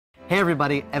Hey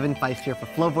everybody, Evan Feist here for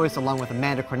FloVoice along with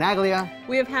Amanda Cornaglia.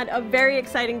 We have had a very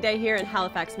exciting day here in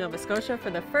Halifax, Nova Scotia for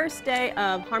the first day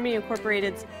of Harmony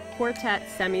Incorporated's Quartet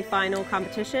semifinal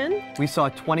competition. We saw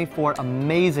 24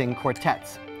 amazing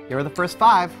quartets. Here are the first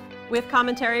 5. With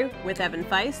commentary with Evan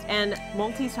Feist and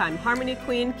multi-time Harmony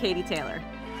Queen Katie Taylor.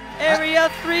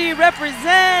 Area 3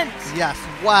 represent! Yes,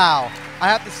 wow. I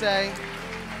have to say,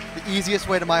 the easiest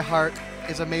way to my heart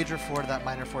is a major 4 to that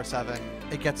minor 4/7.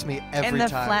 It gets me every time. And the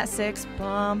flat 6,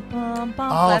 bum, bum,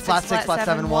 bum. Oh, flat 6, flat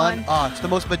 7, 1. Oh, it's the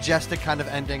most majestic kind of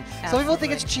ending. Absolutely. Some people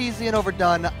think it's cheesy and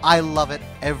overdone. I love it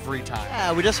every time.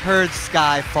 Yeah, we just heard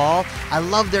Sky Fall. I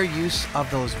love their use of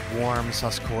those warm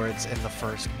sus chords in the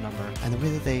first number. And the way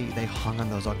that they hung on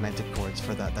those augmented chords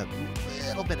for that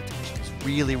little bit of tension was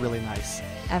really, really nice.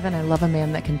 Evan, I love a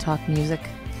man that can talk music.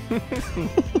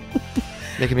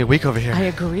 Making me weak over here. I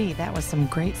agree. That was some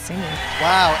great singing.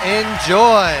 Wow,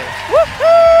 enjoy.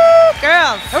 Woohoo!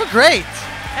 Girls! That was great.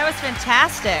 That was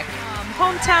fantastic.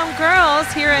 Hometown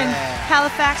girls here in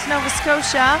Halifax, Nova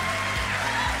Scotia.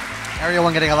 Area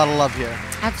 1 getting a lot of love here.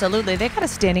 Absolutely. They got a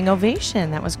standing ovation.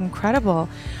 That was incredible.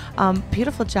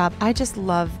 Beautiful job. I just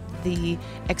love the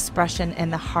expression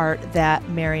and the heart that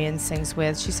Marion sings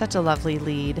with. She's such a lovely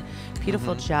lead.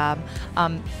 Beautiful job.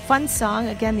 Fun song.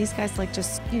 Again, these guys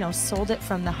just, sold it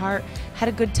from the heart. Had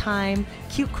a good time.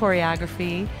 Cute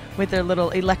choreography with their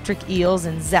little electric eels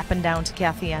and zapping down to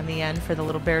Kathy on the end for the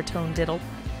little baritone diddle.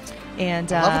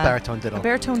 And I love a baritone diddle. A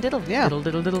baritone diddle. Yeah. Diddle,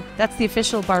 diddle, diddle. That's the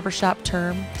official barbershop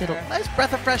term. Diddle. Nice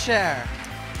breath of fresh air.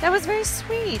 That was very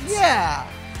sweet. Yeah.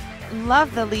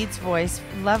 Love the lead's voice.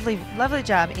 Lovely, lovely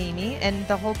job, Amy. And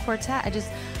the whole quartet.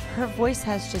 Her voice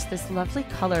has just this lovely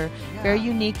color. Yeah. Very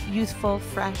unique, youthful,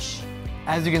 fresh.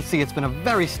 As you can see, it's been a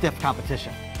very stiff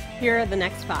competition. Here are the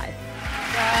next 5.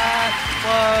 That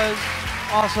was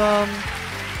awesome.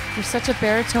 You're such a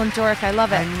baritone dork. I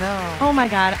love it. I know. Oh my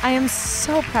God. I am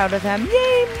so proud of them.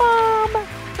 Yay, Mom!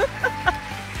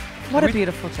 What a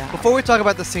beautiful job. Before we talk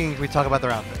about the scenes, we talk about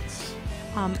their outfits.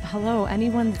 Hello,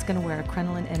 anyone that's going to wear a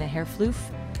crinoline and a hair floof,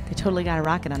 they totally got to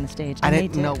rock it on the stage. I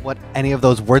didn't know what any of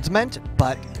those words meant,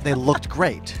 but they looked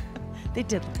great. They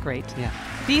did look great. Yeah.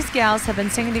 These gals have been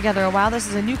singing together a while. This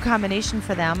is a new combination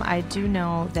for them. I do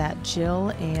know that Jill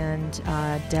and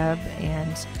Deb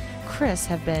and Chris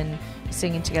have been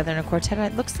singing together in a quartet.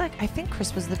 It looks like, I think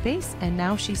Chris was the bass, and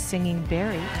now she's singing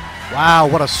Barry. Wow,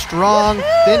 what a strong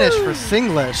finish for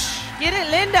Singlish. Get it,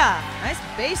 Linda! Nice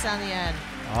bass on the end.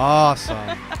 Awesome.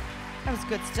 That was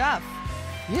good stuff.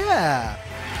 Yeah.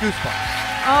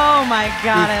 Goosebumps. Oh my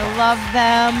God, I love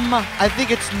them. I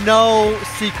think it's no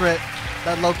secret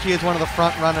that Low-Key is one of the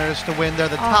front runners to win. They're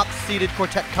the top seeded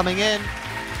quartet coming in.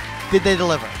 Did they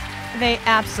deliver? They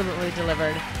absolutely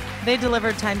delivered. They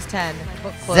delivered times 10.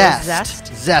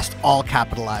 Zest. Zest, all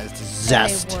capitalized.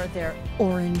 Zest. And they wore their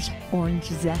orange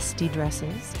zesty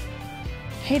dresses.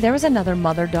 Hey, there was another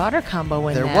mother-daughter combo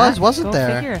in there. There was, wasn't there?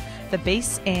 Go figure. The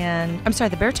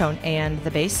the baritone and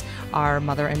the bass are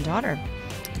mother and daughter.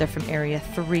 They're from Area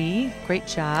 3. Great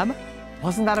job.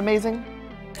 Wasn't that amazing?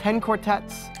 10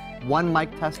 quartets, 1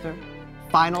 mic tester.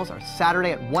 Finals are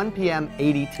Saturday at 1 p.m.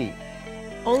 ADT.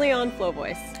 Only on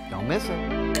FloVoice. Don't miss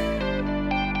it.